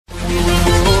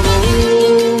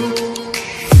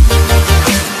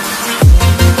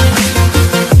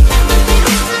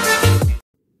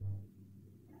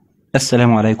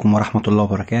السلام عليكم ورحمة الله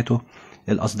وبركاته.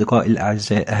 الأصدقاء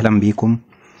الأعزاء أهلا بكم.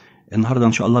 النهاردة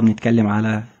إن شاء الله بنتكلم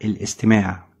على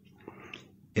الاستماع.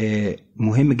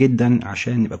 مهم جدا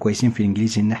عشان نبقى كويسين في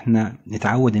الإنجليزي إن احنا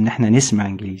نتعود إن احنا نسمع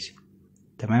إنجليزي.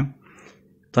 تمام؟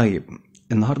 طيب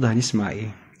النهاردة هنسمع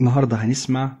إيه؟ النهاردة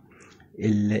هنسمع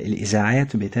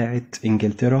الإذاعات بتاعة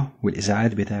انجلترا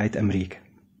والإذاعات بتاعة أمريكا.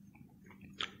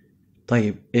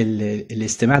 طيب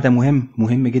الاستماع ده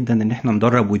مهم جدا ان احنا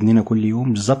ندرب ودننا كل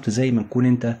يوم، بالظبط زي ما نكون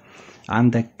انت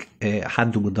عندك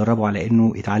حد بتدربه على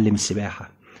انه يتعلم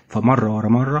السباحة، فمرة ورا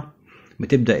مرة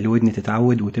بتبدأ الودن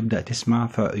تتعود وتبدأ تسمع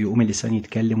فيقوم اللسان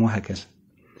يتكلم وهكذا.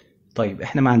 طيب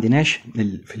احنا ما عندناش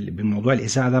بالموضوع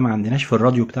الإذاعة ده، ما عندناش في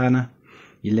الراديو بتاعنا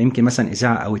إلا يمكن مثلا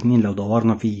إذاعة أو اتنين لو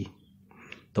دورنا فيه.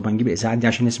 طب هنجيب الإذاعات دي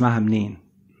عشان نسمعها منين؟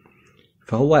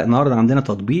 فهو النهاردة عندنا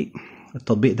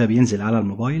التطبيق ده بينزل على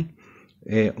الموبايل.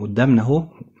 قدامنا اهو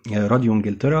راديو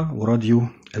انجلترا وراديو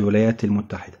الولايات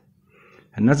المتحدة.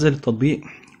 هننزل التطبيق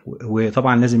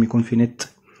وطبعا لازم يكون في نت،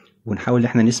 ونحاول ان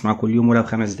احنا نسمع كل يوم ولو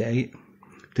 5 دقايق.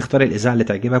 تختار الإذاعة اللي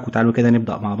تعجبك وتعالوا كده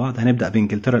نبدأ مع بعض. هنبدأ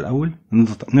بانجلترا الأول،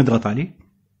 نضغط عليه.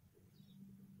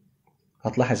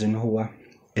 هتلاحظ ان هو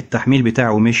التحميل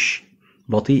بتاعه مش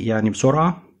بطيء، يعني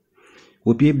بسرعة،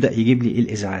 وبيبدأ يجيب لي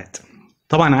الإذاعات.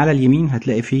 طبعا على اليمين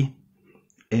هتلاقي فيه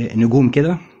نجوم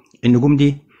كده. النجوم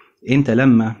دي انت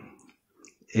لما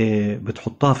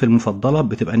بتحطها في المفضلة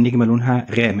بتبقى النجمة لونها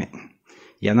غامق.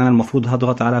 يعني انا المفروض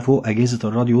هضغط على فوق اجهزة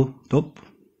الراديو توب،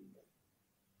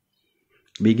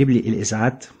 بيجيب لي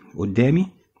الاذاعات قدامي.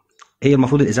 هي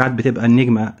المفروض الاذاعات بتبقى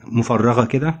النجمة مفرغة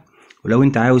كده، ولو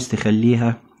انت عاوز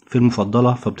تخليها في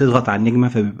المفضلة فبتضغط على النجمة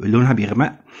فلونها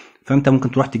بيغمق، فانت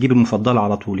ممكن تروح تجيب المفضلة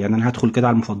على طول. يعني انا هدخل كده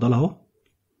على المفضلة اهو،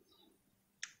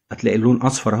 هتلاقي اللون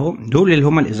اصفر اهو. دول اللي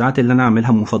هما الاذاعات اللي انا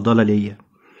اعملها مفضلة ليا.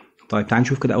 طيب تعال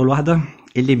نشوف كده أول واحدة،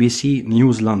 اللي بي سي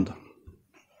نيوز لندن.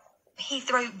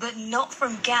 Heathrow, but not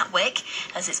from Gatwick,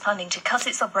 as it's planning to cut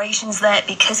its operations there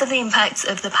because of the impacts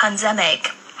of the pandemic.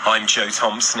 I'm Joe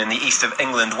Thompson in the east of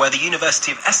England, where the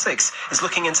University of Essex is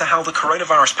looking into how the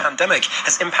coronavirus pandemic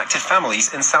has impacted families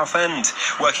in Southend.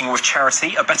 Working with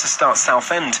charity A Better Start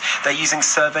Southend, they're using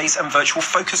surveys and virtual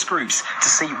focus groups to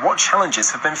see what challenges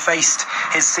have been faced.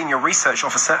 His senior research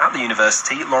officer at the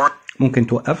university, Laura. ممكن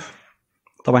توقف.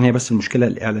 طبعا هي بس المشكلة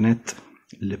الإعلانات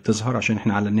اللي بتظهر عشان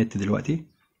احنا على النت دلوقتي.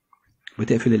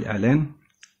 بتقفل الإعلان،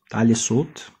 تعلي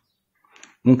الصوت،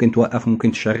 ممكن توقف،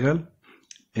 ممكن تشغل،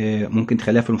 ممكن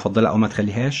تخليها في المفضلة أو ما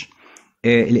تخليهاش.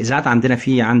 الإذاعات عندنا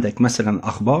في عندك مثلا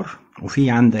أخبار، وفي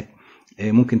عندك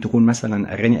ممكن تكون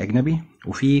مثلا أغاني أجنبي،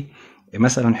 وفي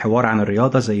مثلا حوار عن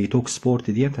الرياضة زي توك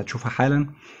سبورت دي هتشوفها حالا،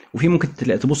 وفي ممكن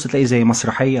تبص تلاقي زي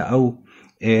مسرحية أو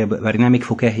برنامج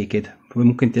فكاهي كده،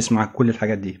 ممكن تسمع كل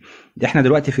الحاجات دي. احنا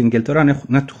دلوقتي في انجلترا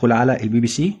ندخل على البي بي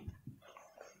سي.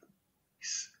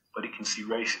 But it can see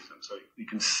racism, so you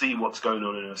can see what's going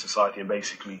on in a society and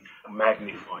basically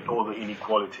magnify all the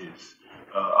inequalities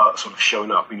are sort of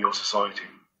showing up in your society.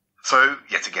 So,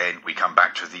 yet again, we come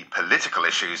back to the political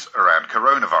issues around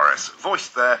coronavirus,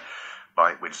 voiced there by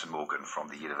Winston Morgan from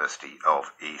the University of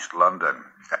East London.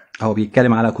 هو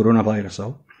بيتكلم على كورونا فيروس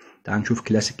اهو. تعال نشوف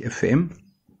كلاسيك اف ام.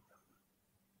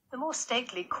 The more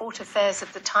stately court affairs of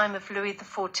the time of Louis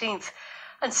XIV,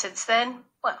 and since then,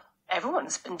 well,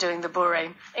 everyone's been doing the bourrée,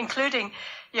 including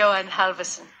Johann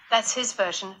Halvorsen. That's his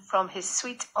version from his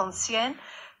Suite Ancienne,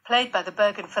 played by the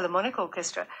Bergen Philharmonic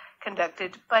Orchestra,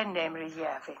 conducted by Nemri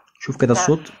Järvi. شوف كده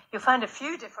الصوت You'll find a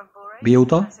few different bourrées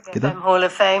بيوطى كده. Hall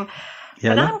of Fame.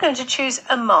 But I'm going to choose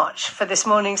a march for this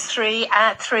morning's 3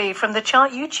 at 3 from the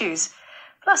chart you choose.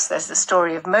 Plus, there's the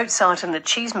story of Mozart and the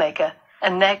cheesemaker.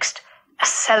 And next, a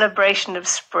celebration of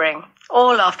spring.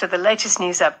 All after the latest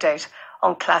news update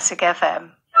on Classic FM.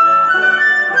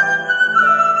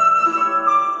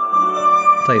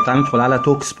 طيب تعال ندخل على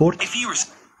توك سبورت.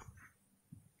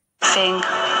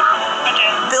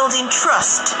 Building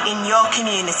trust in your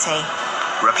community.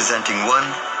 Representing one,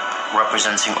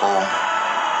 representing all.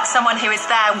 Someone who is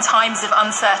there in times of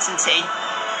uncertainty.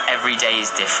 Every day is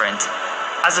different.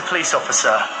 As a police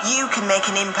officer, You can make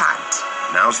an impact.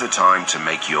 Now's the time to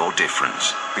make your difference.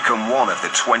 Become one of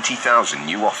the 20,000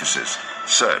 new officers.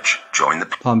 Search, join the...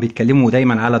 طبعا بيتكلموا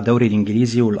دايما على الدوري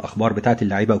الانجليزي والاخبار بتاعت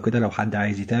اللعيبه وكده، لو حد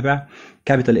عايز يتابع.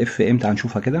 كابيتال اف ام، تعال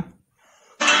نشوفها كده.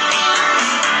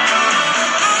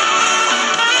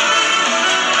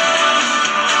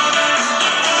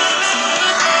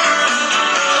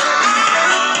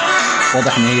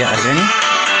 واضح ان هي اغاني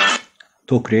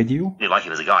توك راديو. Like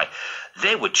him as a guy.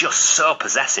 they were just so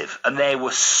possessive and they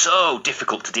were so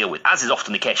difficult to deal with, as is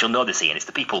often the case. You'll know this, Ian. It's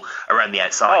the people around the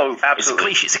outside. Oh,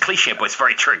 absolutely. It's a cliche, but it's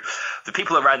very true. The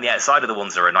people around the outside are the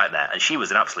ones that are a nightmare, and she was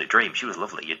an absolute dream. She was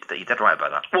lovely. You're dead right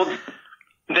about that. Well,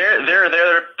 they're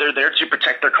there to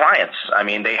protect their clients. I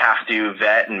mean, they have to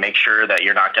vet and make sure that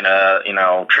you're not going to,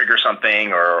 trigger something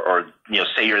or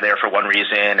say you're there for one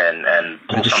reason and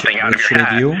pull something out of your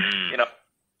hat.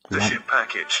 The ship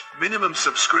package. Minimum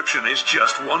subscription is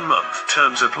just 1 month.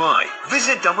 Terms apply.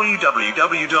 Visit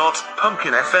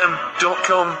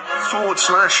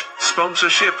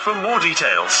www.pumpkinfm.com/sponsorship for more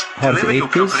details. Deliver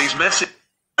your company's message.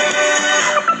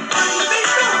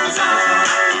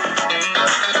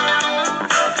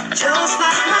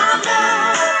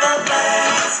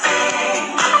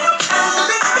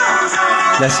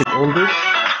 Classic oldies.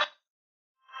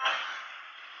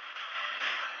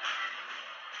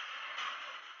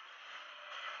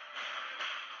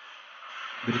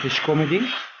 British comedy.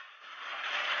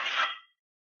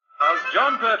 As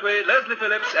John Pertwee, Leslie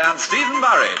Phillips and Stephen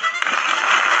Barry.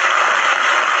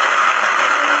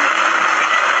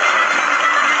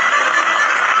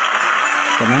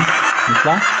 تمام،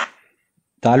 نطلع.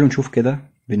 تعالوا نشوف كده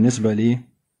بالنسبة ل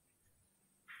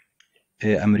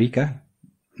أمريكا.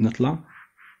 نطلع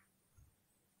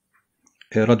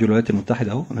راديو الولايات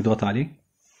المتحدة اهو، نضغط عليه.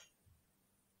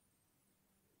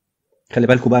 خلي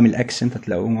بالكم بقى من الاكسنت،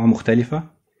 هتلاقوها مختلفة.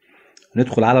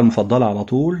 ندخل على المفضلة على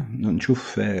طول،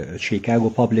 نشوف شيكاغو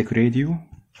بابليك راديو.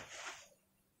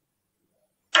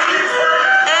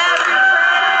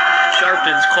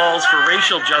 Sharpton's calls for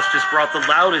racial justice brought the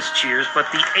loudest cheers, but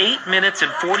the 8 minutes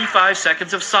and 45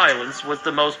 seconds of silence was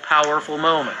the most powerful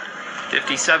moment.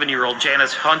 57-year-old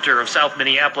Janice Hunter of South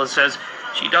Minneapolis says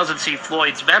she doesn't see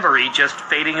Floyd's memory just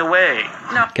fading away.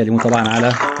 كلموا طبعا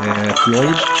على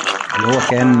فلويد اللي هو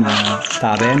كان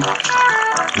تعبان،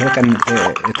 اللي هو كان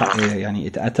يعني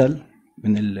اتقتل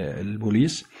من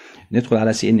البوليس. ندخل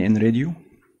على CNN راديو.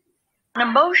 An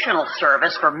emotional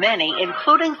service for many,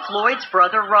 including Floyd's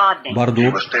brother Rodney.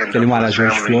 برضو كلموا على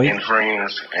جورج فلويد. And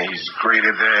he's great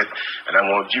at that, and I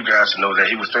want you guys to know that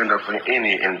he would stand up for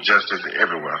any injustice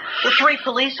everywhere. The 3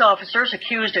 police officers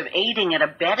accused of aiding and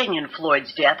abetting in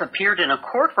Floyd's death appeared in a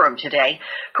courtroom today.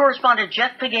 Correspondent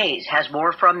Jeff Pegues has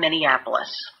more from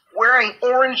Minneapolis. Wearing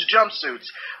orange jumpsuits,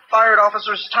 fired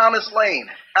officers Thomas Lane,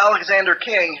 Alexander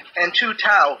King, and Tu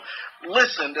Tao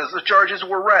listened as the charges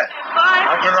were read.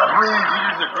 I cannot breathe.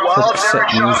 While Derek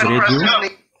Chauvin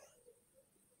pressed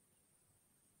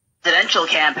presidential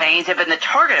campaigns have been the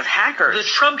target of hackers. The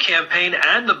Trump campaign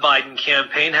and the Biden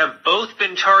campaign have both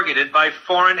been targeted by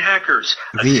foreign hackers.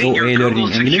 A senior Google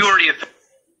security official.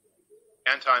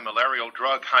 Anti-malarial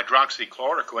drug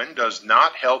hydroxychloroquine does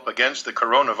not help against the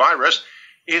coronavirus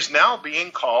is now being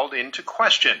called into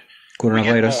question. We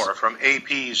get more from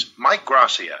AP's Mike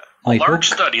Gracia. A large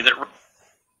study that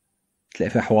تلاقي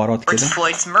في حوارات كده.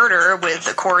 Floyd's murder with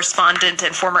the correspondent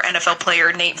and former NFL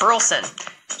player Nate Burleson.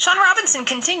 Sean Robinson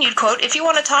continued, quote, "If you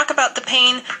want to talk about the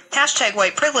pain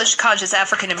 #white privilege causes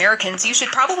African Americans, you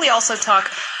should probably also talk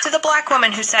to the black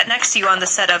woman who sat next to you on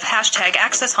the set of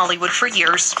 #Access Hollywood for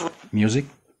years." Music.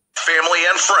 Family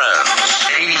and friends.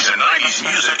 80s and 90s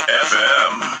music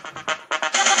FM.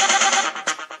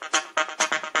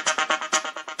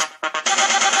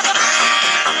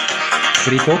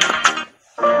 Free talk.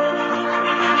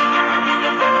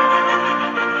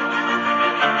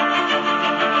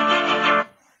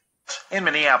 In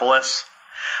Minneapolis,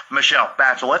 Michelle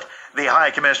Bachelet, the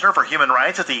High Commissioner for Human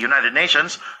Rights at the United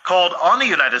Nations, called on the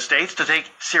United States to take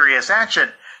serious action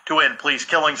to end police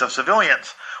killings of civilians,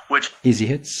 which... Easy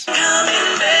hits.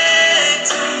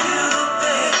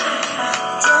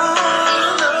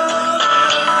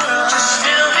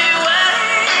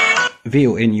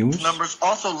 VOA News. Numbers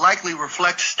also likely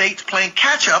reflect states playing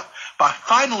catch-up by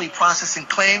finally processing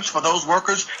claims for those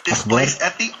workers displaced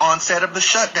at the onset of the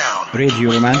shutdown. Radio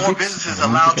Romantics. More businesses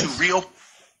allowed to reopen.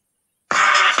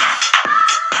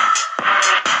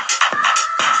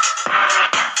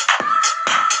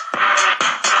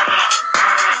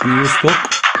 News talk.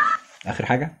 آخر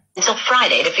حاجة. Until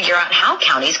Friday to figure out how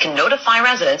counties can notify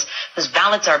residents whose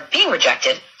ballots are being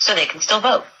rejected so they can still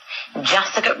vote.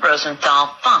 Jessica Rosenthal,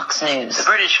 Fox News. The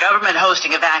British government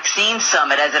hosting a vaccine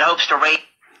summit as it hopes to raise.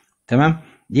 تمام،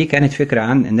 دي كانت فكرة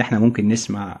عن ان احنا ممكن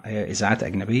نسمع اذاعات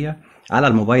اجنبية على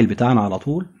الموبايل بتاعنا على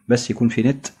طول، بس يكون في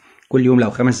نت. كل يوم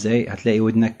لو 5 دقايق هتلاقي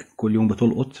ودنك كل يوم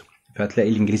بتلقط، فهتلاقي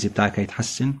الانجليزي بتاعك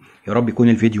هيتحسن. يا رب يكون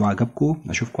الفيديو عجبكم.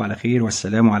 اشوفكم على خير،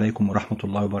 والسلام عليكم ورحمة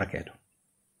الله وبركاته.